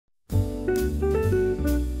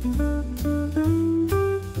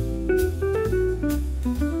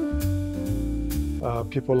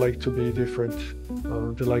People like to be different.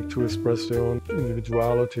 They like to express their own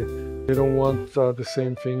individuality. They don't want the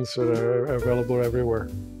same things that are available everywhere.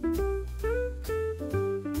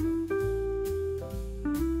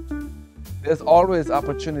 There's always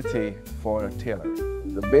opportunity for a tailor.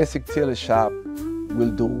 The basic tailor shop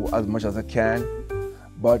will do as much as it can,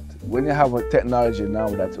 but when you have a technology now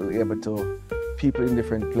that will be able to, people in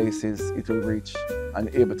different places, it will reach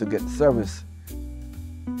and able to get service.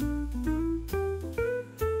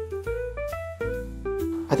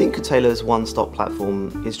 I think Kutetailor's one-stop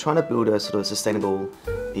platform is trying to build a sort of sustainable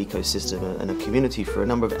ecosystem and a community for a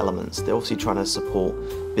number of elements. They're obviously trying to support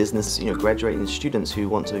business, graduating students who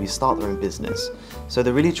want to start their own business. So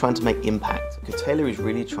they're really trying to make impact. Kutetailor is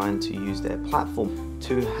really trying to use their platform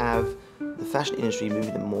to have the fashion industry move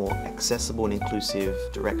in a more accessible and inclusive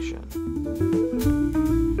direction.